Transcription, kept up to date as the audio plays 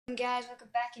Guys, welcome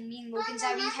back, and me and Logan's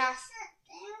our recap.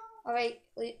 Alright,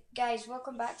 guys,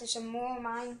 welcome back to some more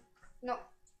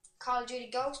Call of Duty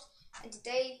Ghost. And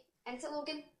today,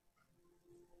 Logan,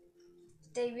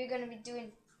 today we're going to be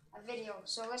doing a video,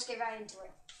 so let's get right into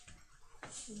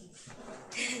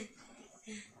it.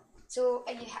 So,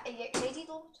 are you excited,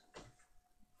 Logan?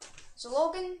 So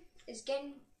Logan is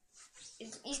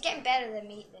he's getting better than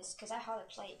me at this, because I hardly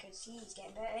play it, because he's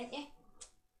getting better, ain't you?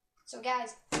 So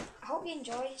guys, I hope you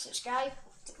enjoy. Subscribe,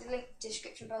 click the link in the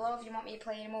description below if you want me to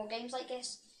play any more games like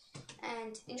this,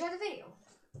 and enjoy the video.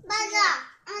 Right,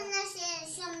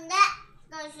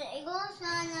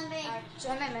 so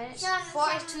how many minutes?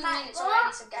 42 minutes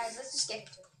already, so guys, let's just get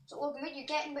into it. So Logan, what you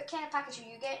getting? What kind of package are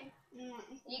you getting?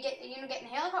 You're not getting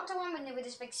the helicopter one with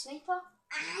this big sniper?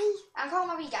 I'm calling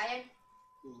my wee guy in.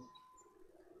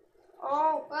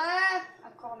 Oh,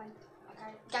 I'm calling.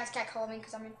 Okay, you guys can't call me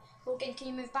because I'm in. Logan, can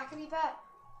you move back a wee bit?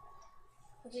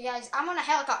 Okay guys, I'm on a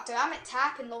helicopter. I'm at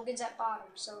top and Logan's at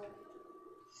bottom, so...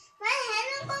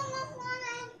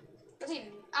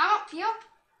 I'm up here.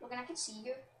 Logan, I can see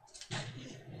you.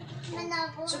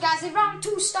 So guys, the round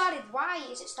 2 started. Why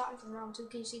is it starting from round 2?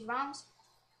 Can you see the rounds?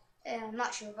 I'm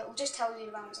not sure, but we'll just tell you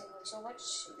the rounds anyway. So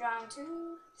let's round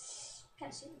 2.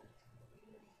 Can't see it.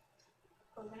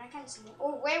 Logan, I can't see it.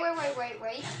 Oh, wait.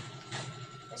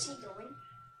 Where's he going?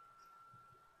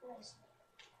 Oh,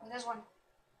 there's one.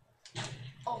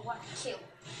 Oh, what a kill.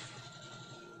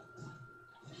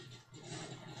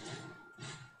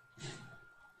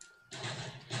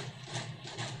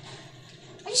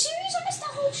 Are you serious? I missed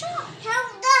that whole shot.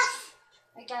 Help us!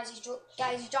 Right, guys,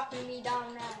 he's dropping me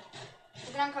down now.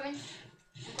 Look, I'm coming.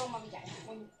 I'm calling my guy.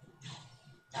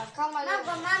 I've called my little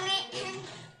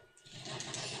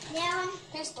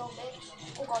pistol, bitch.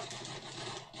 Oh god.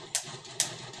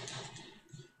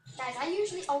 Guys, I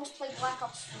usually always play Black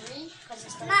Ops 3 because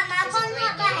it's a great game.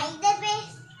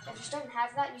 If you don't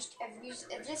have that, if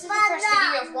this is the first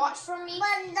video you've watched from me,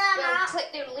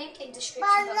 click the link in the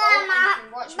description below and you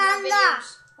can watch more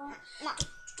videos.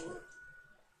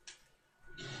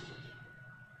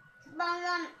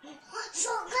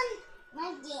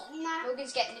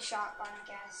 Logan's getting the shotgun, I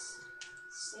guess.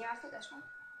 See, I put this one.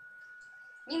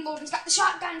 Me and Logan's got the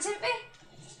shotguns, haven't we?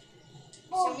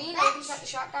 So me and Logan's got the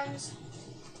shotguns.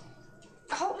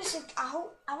 I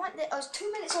was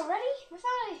 2 minutes already,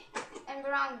 and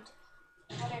around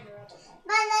whatever, I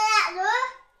don't know.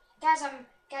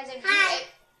 Guys,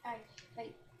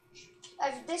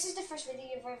 if this is the first video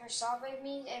you've ever saw by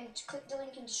me, click the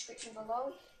link in the description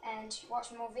below and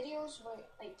watch more videos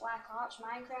like Black Ops,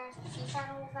 Minecraft, FIFA,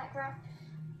 and all of that crap.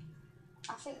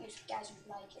 I think you guys would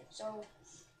like it. So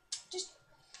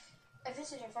if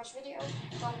this is your first video,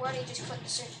 don't worry, just click the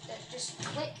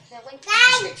link in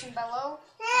the description below.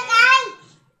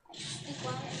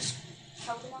 Just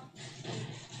tell them up and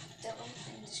the link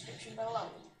in the description below.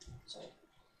 So,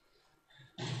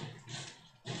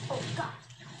 oh god.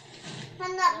 I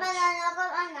know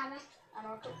I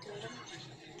took 2 of them.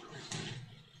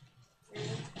 3.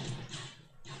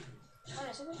 Where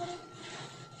is everybody?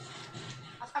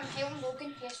 I'm helping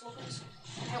Logan. Yes, Logan's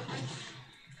helping.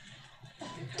 I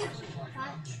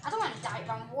don't want to die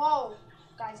from. Whoa,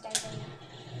 guys.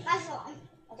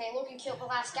 Okay, Logan killed the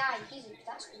last guy.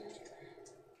 That's good.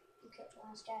 He killed the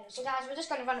last guy. So guys, we're just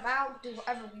gonna run about, do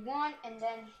whatever we want, and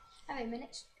then how many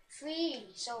minutes?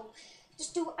 3. So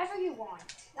just do whatever you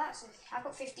want. That's it. I've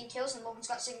got 15 kills and Logan's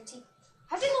got 17.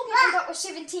 How did Logan end up with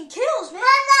 17 kills, man?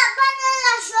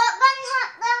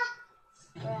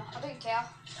 Well, I don't care.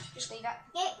 Just leave it.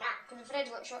 Because I'm afraid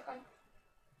to let shotgun.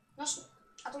 No,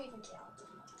 I don't even care.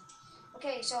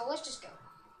 Okay, so let's just go.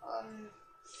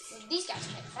 These guys are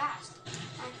getting fast.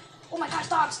 Oh my god, it's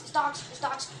dogs.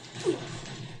 Ooh.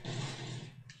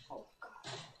 Oh god.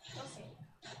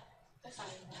 They're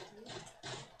fighting me.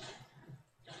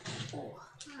 Oh,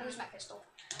 I use my pistol.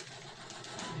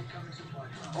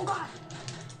 Oh god.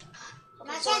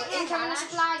 Okay, so the incoming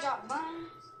supply drop, man.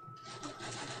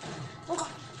 Oh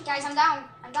god. Guys, I'm down.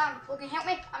 Logan, help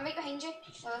me. I'm right behind you.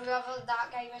 Whoever the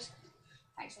dark guy was.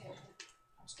 Thanks for helping.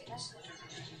 Let's get this.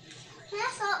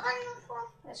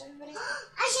 There's everybody. So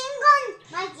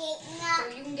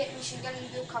you can get the machine gun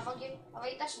and we'll cover you.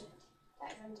 Alright, listen.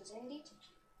 That round is ended.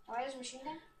 Alright, there's a machine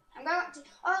gun. I'm going to...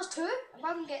 Oh, there's 2. I'm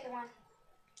going to get the one.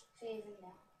 Favouring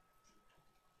now.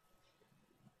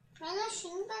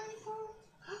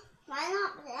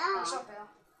 It's up there.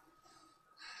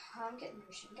 I'm getting the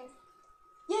machine gun.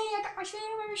 Yeah, I got my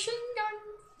machine gun.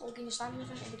 Logan, you're standing in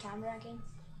front of the camera again.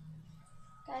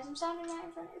 Guys, I'm standing right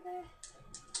in front of the...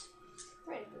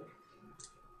 Very good.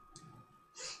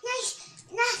 Nice.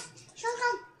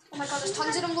 Oh my god, there's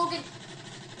tons of them, Logan.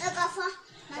 Look off. Go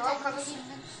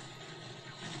Logan.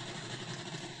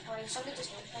 Alright, somebody just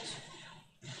help us.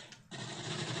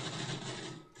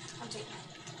 I'm taking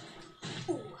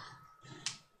it. Ooh.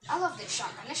 I love this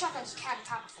shotgun. This shotgun's kind of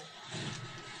powerful.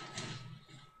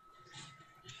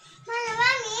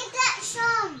 Mommy, get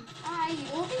some. Aye,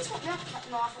 Logan's got milk.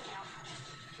 No, I've got milk.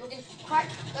 Logan, quick.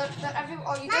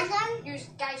 You don't use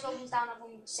guys. Logan's down. I'm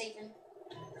going to save him.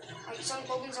 Right, so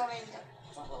Logan's already done.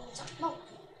 What Logan's up? No.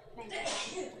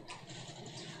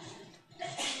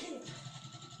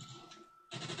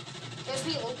 There's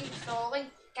me, Logan, crawling.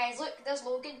 Guys, look, there's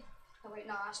Logan. No, wait,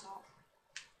 no, that's not.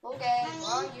 Logan,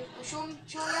 where are you? Show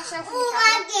yourself in the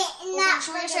camera. Logan,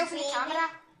 show yourself in the camera.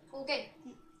 Logan,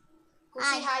 go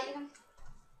say hi to him.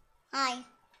 Hi.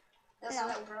 There's a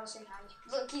little girl saying hi.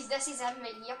 Look, this is him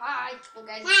right here. Hi,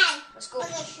 Logan. Hi. Let's go.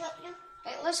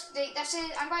 Right, this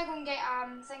is, I'm going to go and get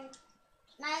thing.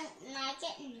 My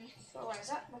getting this. What is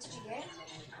it? What did you get?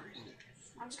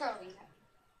 I'm just going to leave it.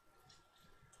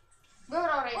 We're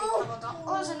already covered up.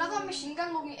 Oh, there's another machine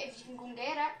gun, Logan, if you can go and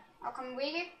get it. I'll come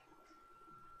with you.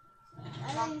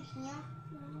 I'm here.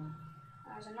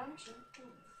 There's another machine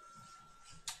gun.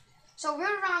 So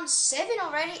we're around 7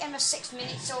 already and we're 6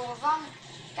 minutes, so we've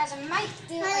guys, I might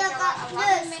do like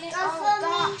 11 minutes. Oh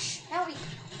gosh, help me.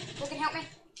 Logan, help me.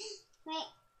 Wait,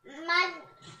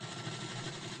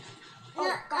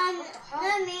 oh God, what the hell?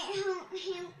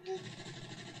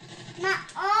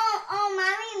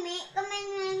 Mommy, make them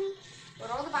in.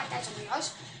 We're all the bad guys on us.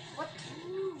 What?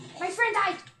 My friend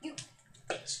died! You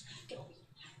bitch! Get over here.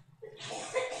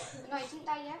 No, he didn't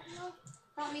die yet. No.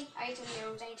 Help me. I need to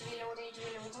reload.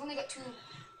 I've only got 2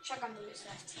 shotgun bullets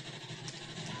left.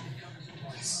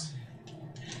 Yes.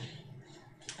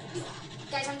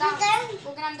 Guys, I'm down.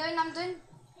 Logan, I'm down.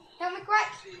 Help me quick.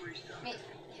 Mate,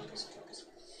 help us.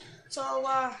 So,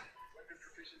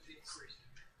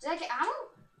 did I get ammo?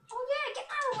 Oh yeah, get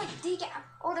ammo. Wait, did you get ammo?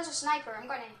 Oh, there's a sniper. I'm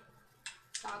gonna...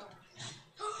 No, I don't.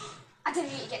 I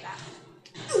didn't need to get that.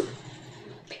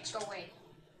 Bitch, go away.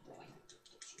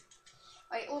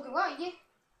 Wait, Logan, where are you?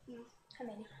 How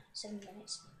many? 7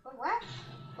 minutes. Where?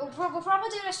 We'll probably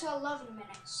do this to 11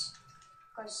 minutes.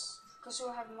 Because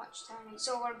we'll have much time.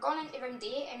 So we're going into round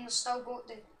 8 and we'll still go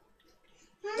to...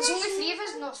 There's only 3 of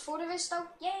us, no, 4 of us still.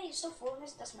 Yay, it's still 4 of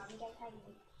us. That's money, guy.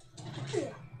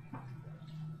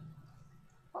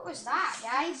 What was that,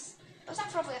 guys? Was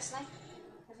that probably a sniper?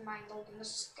 Never mind, Logan,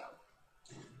 let's just go.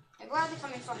 Now, where are they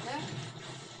coming from now?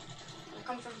 They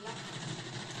come from here.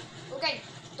 Okay,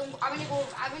 I want to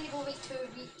go like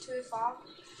too far.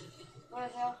 Where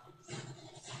the hell?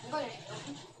 I'm going to help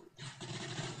him.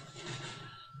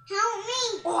 Help me!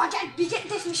 Oh, we get the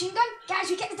death machine gun! Guys,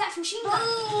 we get the death machine gun!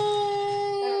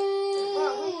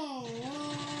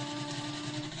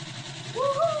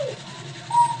 Woohoo!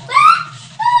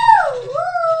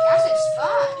 Guys, it's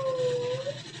fun!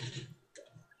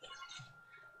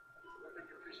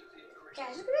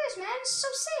 Guys, look at this, man! It's so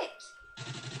sick!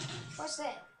 What's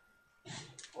that?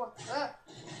 What?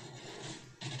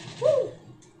 Woo!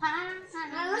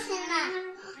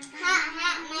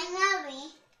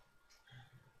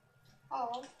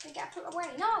 Oh, they got put away.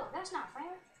 No, that's not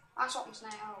fair. I'll swap them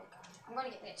tonight. Oh, God. I'm going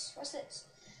to get this. What's this?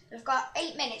 We've got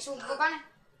 8 minutes, so we're going to...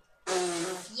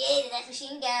 Yeah, that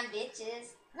machine gun,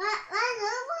 bitches.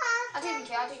 I don't even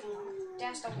care. I don't even want it. Did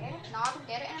I still get it? No, I don't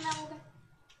get it in a minute, Logan.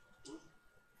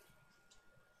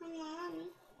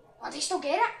 Oh, do you still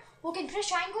get it? Logan, press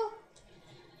triangle.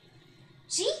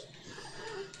 See?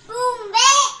 Boom,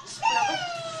 bitch!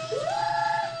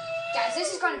 Guys,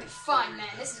 this is going to be fun,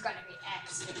 man. This is going to be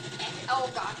epic. Oh,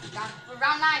 God. We're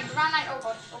round 9. Oh,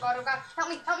 God.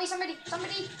 Help me, somebody.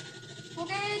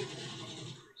 Logan.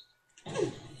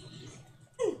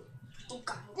 Oh,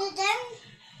 God.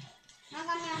 I'm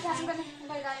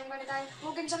gonna die.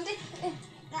 Logan, somebody.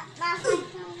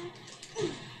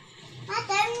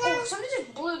 Oh, somebody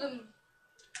just blew them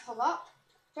all up.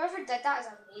 Whoever did that is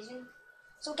amazing.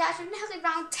 So, guys, we're nearly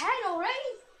round 10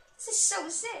 already. This is so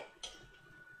sick.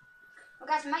 Well,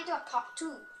 guys, we might do a part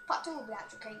 2. Part 2 will be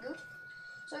actually quite good.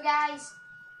 So, guys,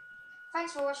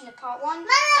 thanks for watching the part 1. So,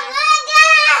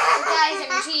 guys, and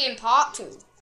we'll see you in part 2.